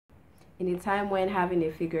in a time when having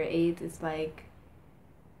a figure eight is like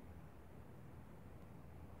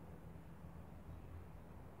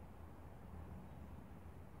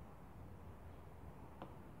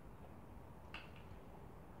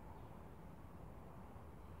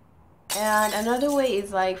and another way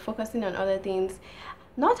is like focusing on other things,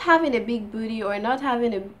 not having a big booty or not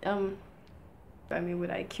having a I mean,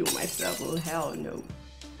 would I kill myself? Oh hell no.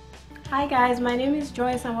 Hi guys, my name is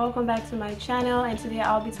Joyce and welcome back to my channel, and today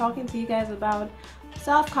I'll be talking to you guys about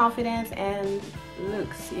self-confidence and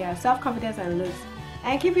looks. Yeah, self-confidence and looks.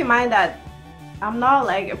 And keep in mind that I'm not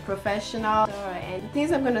like a professional, and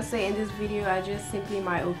things I'm gonna say in this video are just simply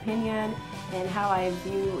my opinion and how I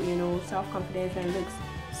view, you know, self-confidence and looks.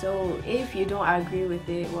 So if you don't agree with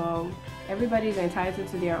it, well, everybody's entitled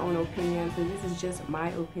to their own opinion, so this is just my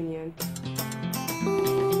opinion.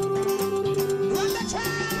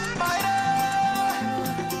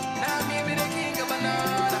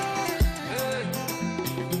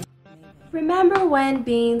 Remember when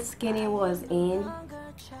being skinny was in?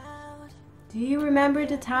 Do you remember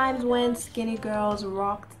the times when skinny girls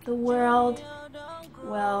rocked the world?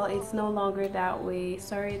 Well, it's no longer that way.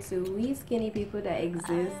 Sorry to we skinny people that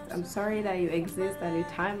exist. I'm sorry that you exist at a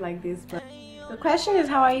time like this, but the question is,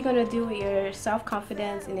 how are you going to deal with your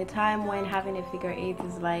self-confidence in a time when having a figure eight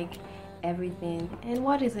is like everything? And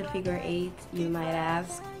what is a figure eight, you might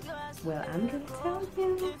ask? Well, I'm going to tell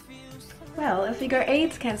you. Well, a figure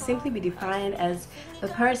eight can simply be defined as a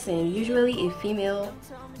person, usually a female,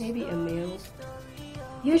 maybe a male,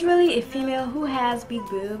 usually a female who has big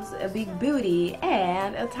boobs, a big booty,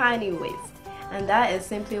 and a tiny waist. And that is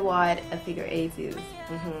simply what a figure eight is.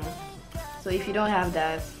 So if you don't have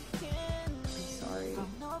that,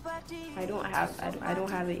 I don't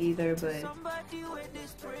have it either, but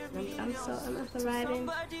I'm surviving.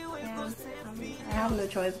 Yeah, I have no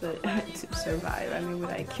choice but to survive. I mean, would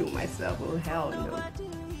I kill myself? Oh hell no.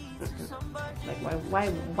 Like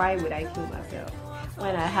why would I kill myself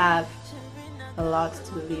when I have a lot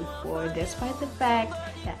to live for, despite the fact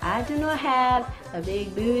that I do not have a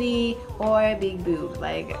big booty or a big boob?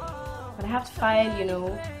 Like, but I have to find, you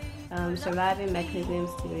know, surviving mechanisms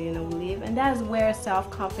to, you know, live, and that's where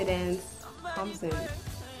self-confidence comes in.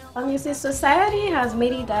 You see, society has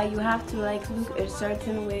made it that you have to like look a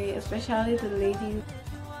certain way, especially the ladies.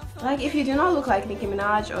 Like, if you do not look like Nicki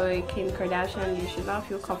Minaj or Kim Kardashian, you should not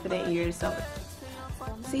feel confident in yourself.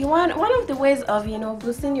 See, one of the ways of, you know,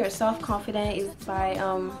 boosting your self-confidence is by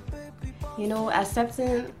you know,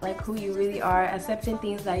 accepting like who you really are, accepting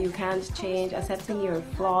things that you can't change, accepting your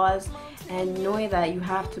flaws, and knowing that you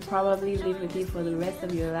have to probably live with it for the rest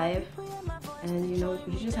of your life. And you know,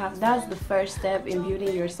 you just have, that's the first step in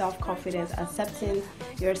building your self-confidence, accepting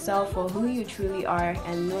yourself for who you truly are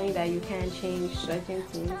and knowing that you can change certain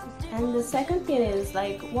things. And the second thing is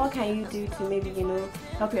like, what can you do to maybe, you know,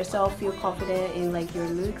 help yourself feel confident in like your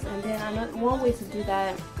looks? And then one way to do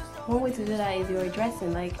that is your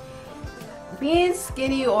dressing. Like, being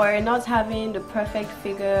skinny or not having the perfect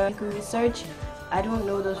figure, you could research, I don't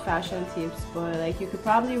know those fashion tips, but like you could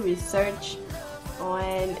probably research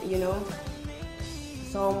on, you know,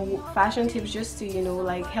 some fashion tips just to, you know,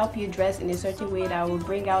 like help you dress in a certain way that will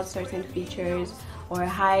bring out certain features or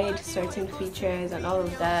hide certain features and all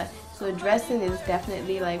of that. So dressing is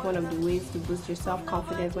definitely like one of the ways to boost your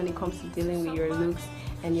self-confidence when it comes to dealing with your looks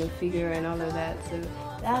and your figure and all of that. So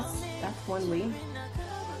that's one way.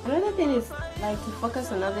 Another thing is like to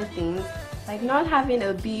focus on other things, like not having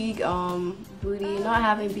a big booty, not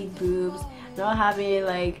having big boobs, not having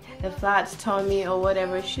like a flat tummy or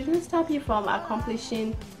whatever shouldn't stop you from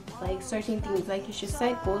accomplishing like certain things. Like, you should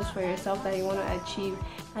set goals for yourself that you want to achieve,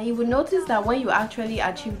 and you will notice that when you actually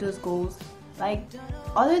achieve those goals, like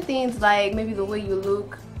other things like maybe the way you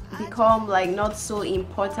look become like not so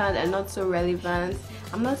important and not so relevant.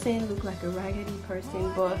 I'm not saying look like a raggedy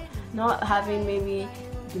person, but not having maybe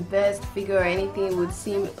the best figure or anything would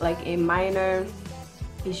seem like a minor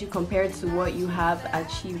issue compared to what you have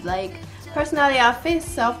achieved. Like, personally, I face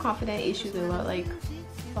self-confidence issues a lot. Like,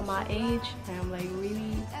 for my age, I'm like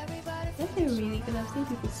really, not really, because I've seen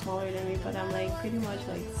people smaller than me, but I'm like pretty much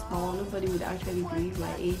like small. Nobody would actually believe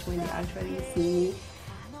my age when they actually see me.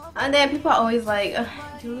 And then people are always like,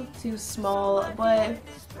 you look too small, but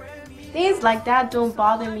things like that don't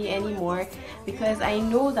bother me anymore, because I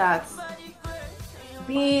know that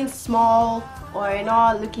being small or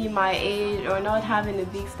not looking my age or not having a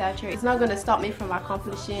big stature, it's not going to stop me from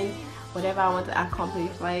accomplishing whatever I want to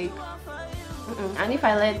accomplish. Like, and if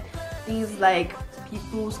I let things like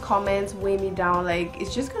people's comments weigh me down, like,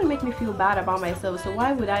 it's just going to make me feel bad about myself. So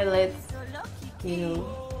why would I let, you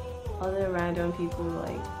know, other random people,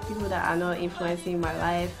 like people that are not influencing my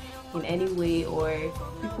life, in any way, or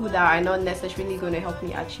people that are not necessarily going to help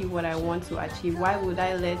me achieve what I want to achieve. Why would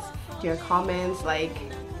I let their comments like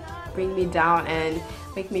bring me down and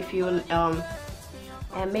make me feel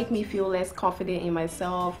less confident in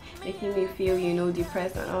myself, making me feel, you know,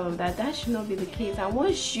 depressed and all of that? That should not be the case. And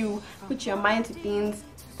once you put your mind to things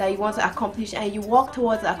that you want to accomplish and you walk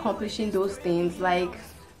towards accomplishing those things, like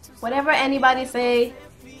whatever anybody say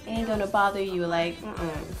ain't gonna bother you. Like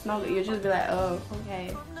it's not, you'll just be like, oh,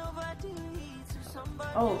 okay.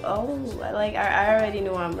 Oh, like I already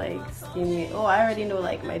know I'm like skinny. Oh, I already know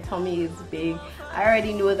like my tummy is big. I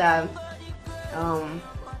already know that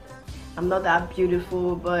I'm not that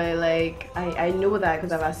beautiful, but like I know that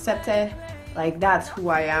because I've accepted like that's who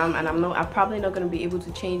I am, and I'm probably not going to be able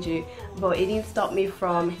to change it. But it didn't stop me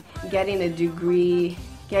from getting a degree,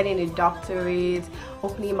 getting a doctorate,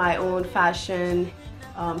 opening my own fashion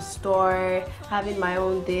store, having my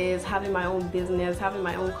own this, having my own business, having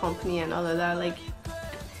my own company and all of that. Like,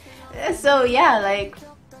 so yeah, like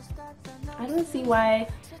I don't see why.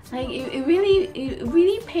 Like it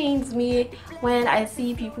really pains me when I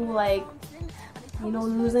see people like, you know,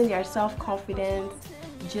 losing their self-confidence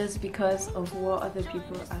just because of what other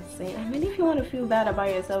people are saying. I mean, if you want to feel bad about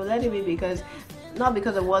yourself, let it be because, not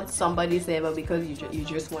because of what somebody said, but because you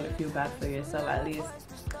just want to feel bad for yourself. At least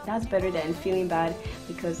that's better than feeling bad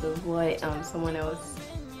because of what someone else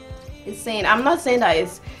is saying. I'm not saying that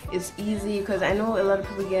it's easy, because I know a lot of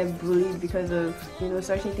people get bullied because of, you know,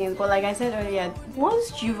 certain things. But like I said earlier,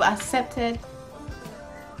 once you've accepted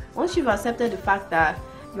the fact that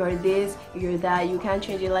you're this, you're that, you can't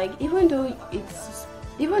change it. Like even though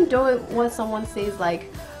what someone says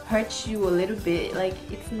like hurts you a little bit, like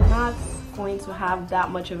it's not going to have that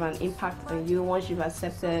much of an impact on you once you've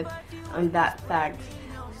accepted on that fact.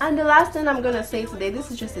 And the last thing I'm gonna say today,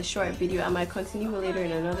 this is just a short video. I might continue later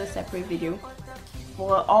in another separate video.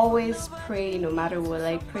 But always pray no matter what.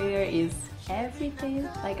 Like prayer is everything.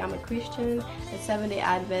 Like I'm a Christian, a 7-day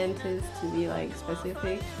Adventist to be like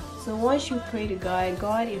specific. So once you pray to God,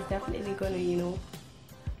 God is definitely gonna, you know,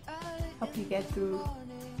 help you get through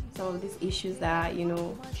some of these issues that, you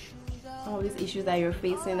know, some of these issues that you're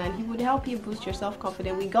facing, and He would help you boost your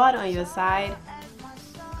self-confidence. With God on your side,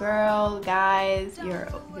 girl, guys,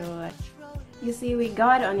 you see, with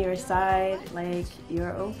God on your side, like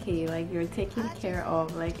you're okay, like you're taken care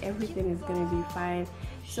of, like everything is gonna be fine.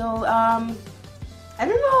 So I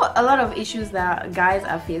don't know a lot of issues that guys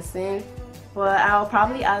are facing, but I'll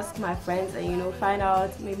probably ask my friends and, you know, find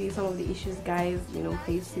out maybe some of the issues guys, you know,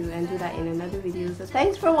 face too, and do that in another video. So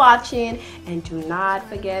thanks for watching, and do not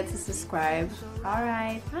forget to subscribe. All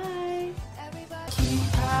right, bye.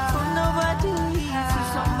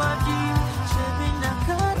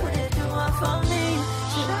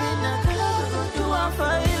 For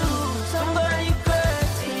me,